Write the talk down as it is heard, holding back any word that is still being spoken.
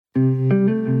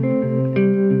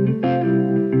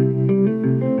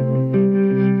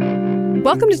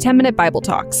Welcome to 10-Minute Bible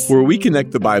Talks, where we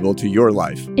connect the Bible to your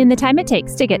life in the time it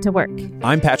takes to get to work.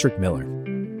 I'm Patrick Miller.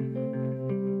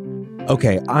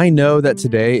 Okay, I know that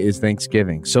today is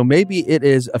Thanksgiving, so maybe it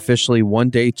is officially one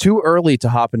day too early to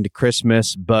hop into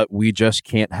Christmas, but we just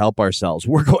can't help ourselves.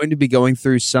 We're going to be going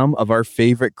through some of our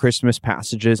favorite Christmas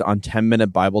passages on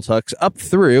 10-Minute Bible Talks up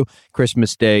through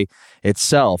Christmas Day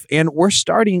itself, and we're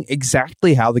starting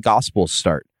exactly how the Gospels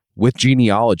start. With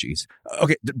genealogies.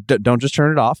 Okay, don't just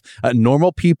turn it off.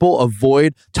 Normal people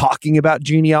avoid talking about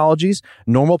genealogies.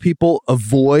 Normal people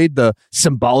avoid the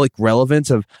symbolic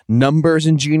relevance of numbers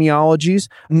and genealogies.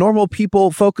 Normal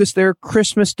people focus their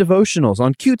Christmas devotionals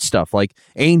on cute stuff like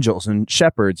angels and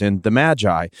shepherds and the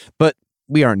Magi. But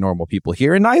we aren't normal people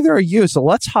here, and neither are you. So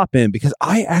let's hop in, because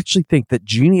I actually think that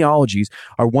genealogies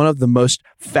are one of the most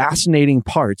fascinating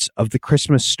parts of the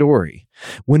Christmas story.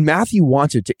 When Matthew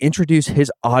wanted to introduce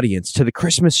his audience to the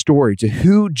Christmas story, to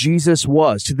who Jesus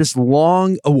was, to this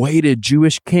long-awaited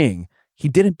Jewish king, he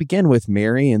didn't begin with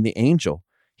Mary and the angel.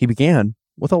 He began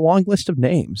with a long list of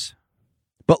names.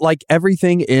 But like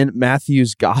everything in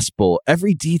Matthew's gospel,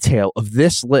 every detail of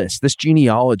this list, this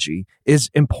genealogy, is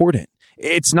important.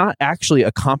 It's not actually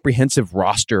a comprehensive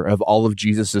roster of all of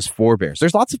Jesus's forebears.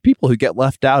 There's lots of people who get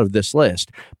left out of this list,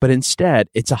 but instead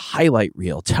it's a highlight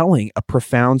reel telling a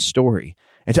profound story.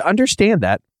 And to understand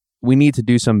that, we need to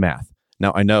do some math.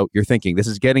 Now, I know you're thinking this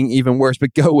is getting even worse,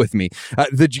 but go with me.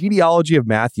 The genealogy of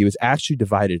Matthew is actually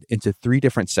divided into 3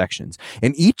 different sections,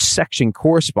 and each section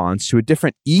corresponds to a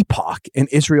different epoch in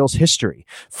Israel's history.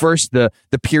 First, the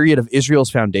period of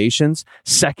Israel's foundations.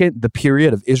 Second, the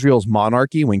period of Israel's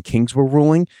monarchy when kings were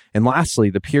ruling. And lastly,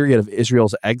 the period of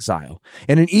Israel's exile.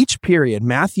 And in each period,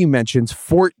 Matthew mentions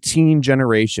 14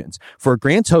 generations for a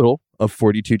grand total of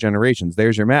 42 generations.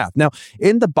 There's your math. Now,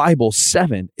 in the Bible,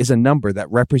 7 is a number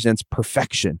that represents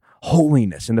perfection,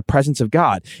 holiness, and the presence of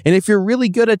God. And if you're really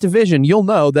good at division, you'll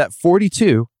know that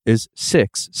 42 is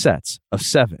 6 sets of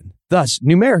 7. Thus,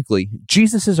 numerically,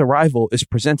 Jesus' arrival is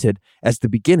presented as the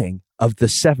beginning of the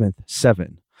 7th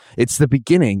 7. It's the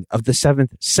beginning of the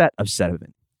 7th set of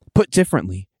 7. Put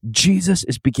differently, Jesus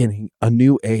is beginning a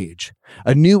new age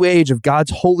of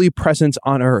God's holy presence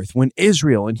on earth, when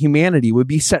Israel and humanity would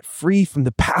be set free from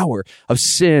the power of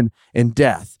sin and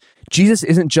death. Jesus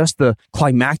isn't just the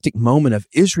climactic moment of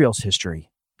Israel's history.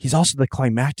 He's also the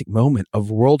climactic moment of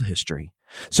world history.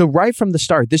 So right from the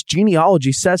start, this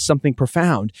genealogy says something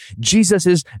profound. Jesus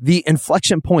is the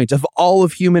inflection point of all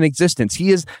of human existence.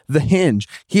 He is the hinge.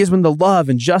 He is when the love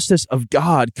and justice of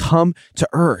God come to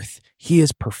earth. He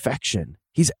is perfection.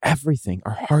 He's everything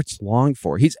our hearts long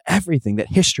for. He's everything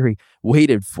that history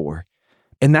waited for.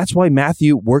 And that's why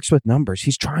Matthew works with numbers.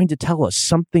 He's trying to tell us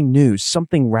something new,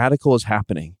 something radical is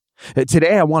happening.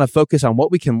 Today, I want to focus on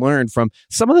what we can learn from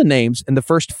some of the names in the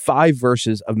first 5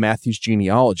 verses of Matthew's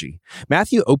genealogy.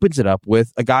 Matthew opens it up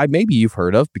with a guy maybe you've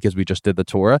heard of because we just did the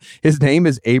Torah. His name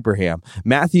is Abraham.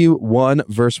 Matthew 1,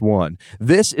 verse 1.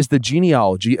 This is the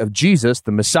genealogy of Jesus,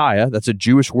 the Messiah. That's a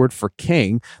Jewish word for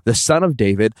king, the son of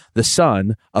David, the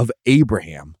son of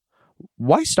Abraham.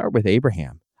 Why start with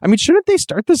Abraham? I mean, shouldn't they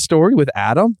start the story with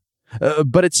Adam?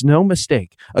 But it's no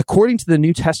mistake. According to the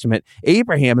New Testament,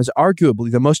 Abraham is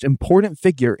arguably the most important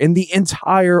figure in the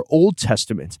entire Old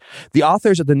Testament. The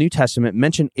authors of the New Testament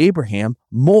mention Abraham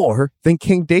more than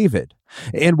King David.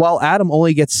 And while Adam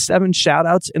only gets 7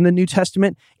 shout-outs in the New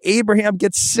Testament, Abraham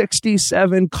gets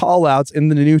 67 call-outs in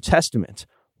the New Testament.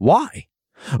 Why?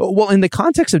 Well, in the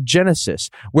context of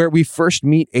Genesis, where we first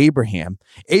meet Abraham,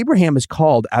 Abraham is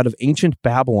called out of ancient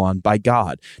Babylon by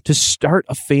God to start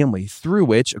a family through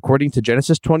which, according to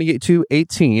Genesis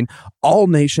 28:18, all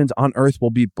nations on earth will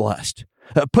be blessed.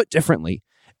 Put differently,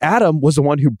 Adam was the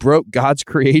one who broke God's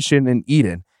creation in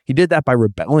Eden. He did that by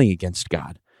rebelling against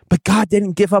God. But God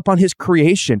didn't give up on his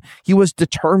creation. He was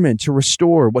determined to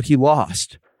restore what he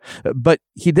lost. But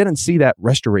he didn't see that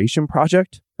restoration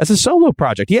project as a solo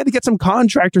project. He had to get some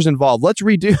contractors involved. Let's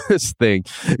redo this thing.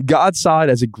 God saw it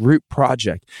as a group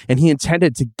project, and he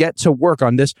intended to get to work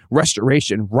on this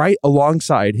restoration right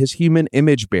alongside his human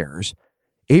image bearers.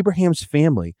 Abraham's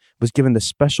family was given the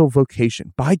special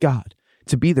vocation by God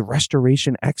to be the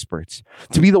restoration experts,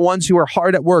 to be the ones who are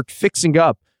hard at work fixing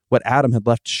up what Adam had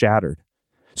left shattered.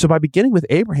 So by beginning with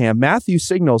Abraham, Matthew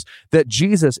signals that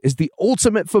Jesus is the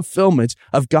ultimate fulfillment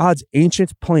of God's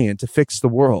ancient plan to fix the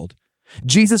world.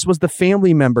 Jesus was the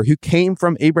family member who came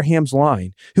from Abraham's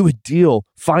line, who would deal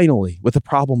finally with the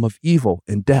problem of evil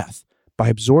and death by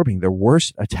absorbing their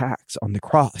worst attacks on the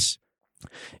cross.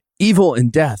 Evil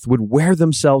and death would wear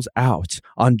themselves out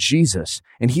on Jesus,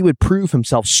 and he would prove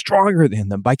himself stronger than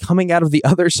them by coming out of the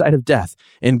other side of death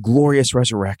in glorious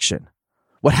resurrection.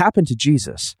 What happened to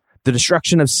Jesus? the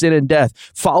destruction of sin and death,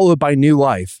 followed by new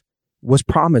life, was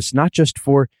promised not just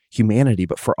for humanity,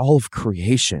 but for all of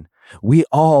creation. We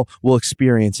all will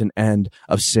experience an end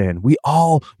of sin. We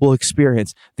all will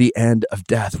experience the end of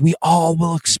death. We all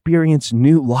will experience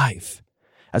new life.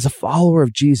 As a follower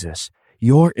of Jesus,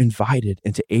 you're invited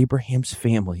into Abraham's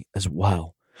family as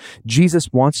well. Jesus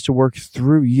wants to work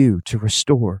through you to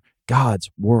restore God's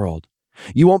world.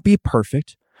 You won't be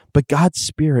perfect, but God's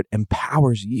Spirit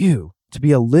empowers you to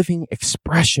be a living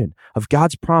expression of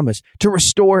God's promise to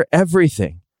restore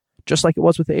everything, just like it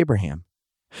was with Abraham.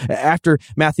 After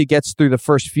Matthew gets through the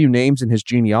first few names in his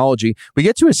genealogy, we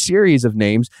get to a series of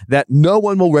names that no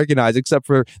one will recognize except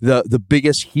for the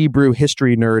biggest Hebrew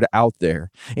history nerd out there.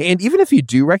 And even if you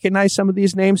do recognize some of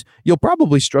these names, you'll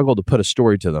probably struggle to put a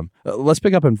story to them. Let's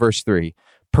pick up in verse 3.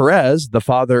 Perez, the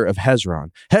father of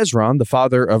Hezron. Hezron, the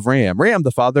father of Ram. Ram,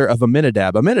 the father of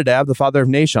Amminadab. Amminadab, the father of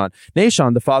Nahshon.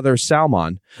 Nahshon, the father of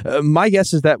Salmon. My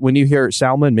guess is that when you hear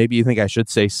Salmon, maybe you think I should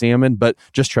say salmon, but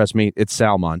just trust me, it's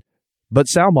Salmon. But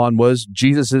Salmon was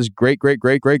Jesus's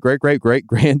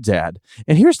great-great-great-great-great-great-granddad.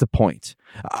 And here's the point.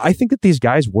 I think that these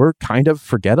guys were kind of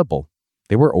forgettable.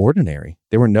 They were ordinary.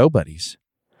 They were nobodies.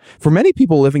 For many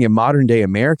people living in modern day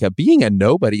America, being a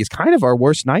nobody is kind of our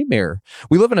worst nightmare.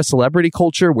 We live in a celebrity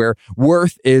culture where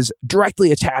worth is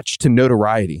directly attached to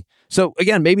notoriety. So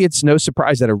again, maybe it's no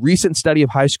surprise that a recent study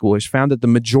of high schoolers found that the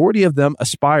majority of them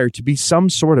aspire to be some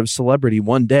sort of celebrity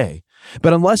one day.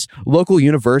 But unless local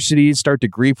universities start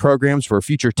degree programs for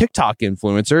future TikTok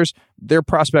influencers, their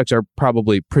prospects are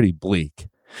probably pretty bleak.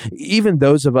 Even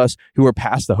those of us who are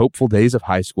past the hopeful days of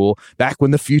high school, back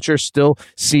when the future still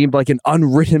seemed like an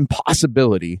unwritten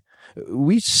possibility,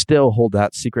 we still hold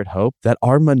that secret hope that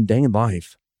our mundane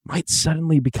life might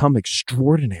suddenly become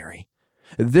extraordinary.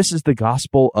 This is the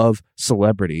gospel of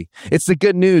celebrity. It's the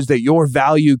good news that your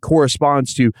value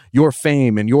corresponds to your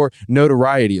fame and your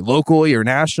notoriety, locally or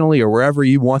nationally or wherever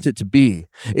you want it to be.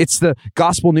 It's the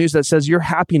gospel news that says your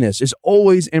happiness is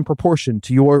always in proportion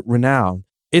to your renown.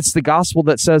 It's the gospel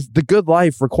that says the good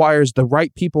life requires the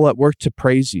right people at work to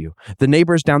praise you, the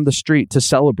neighbors down the street to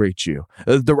celebrate you,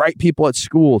 the right people at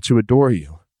school to adore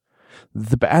you.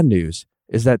 The bad news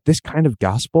is that this kind of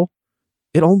gospel,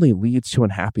 it only leads to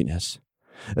unhappiness.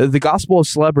 The gospel of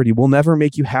celebrity will never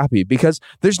make you happy because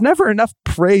there's never enough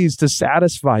praise to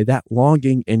satisfy that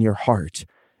longing in your heart.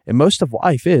 And most of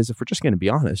life is, if we're just going to be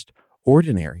honest,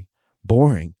 ordinary,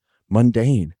 boring,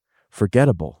 mundane,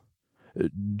 forgettable,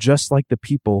 just like the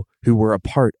people who were a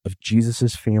part of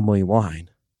Jesus's family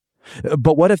line.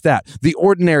 But what if that, the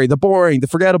ordinary, the boring, the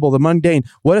forgettable, the mundane,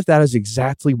 what if that is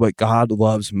exactly what God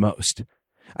loves most?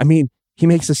 I mean, He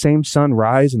makes the same sun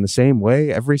rise in the same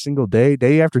way every single day,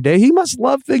 day after day. He must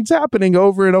love things happening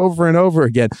over and over and over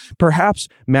again. Perhaps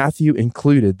Matthew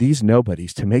included these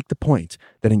nobodies to make the point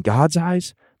that in God's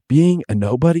eyes, being a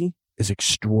nobody is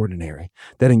extraordinary.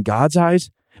 That in God's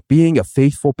eyes, being a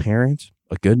faithful parent,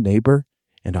 a good neighbor,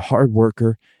 and a hard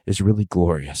worker is really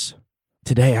glorious.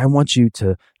 Today, I want you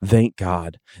to thank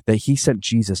God that He sent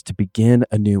Jesus to begin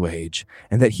a new age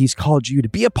and that He's called you to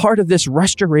be a part of this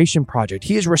restoration project.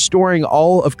 He is restoring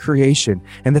all of creation,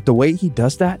 and that the way He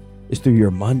does that is through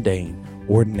your mundane,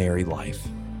 ordinary life.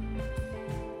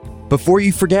 Before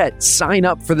you forget, sign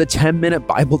up for the 10-Minute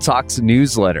Bible Talks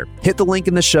newsletter. Hit the link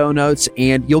in the show notes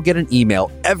and you'll get an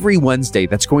email every Wednesday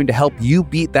that's going to help you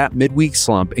beat that midweek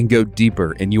slump and go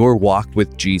deeper in your walk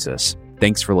with Jesus.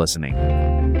 Thanks for listening.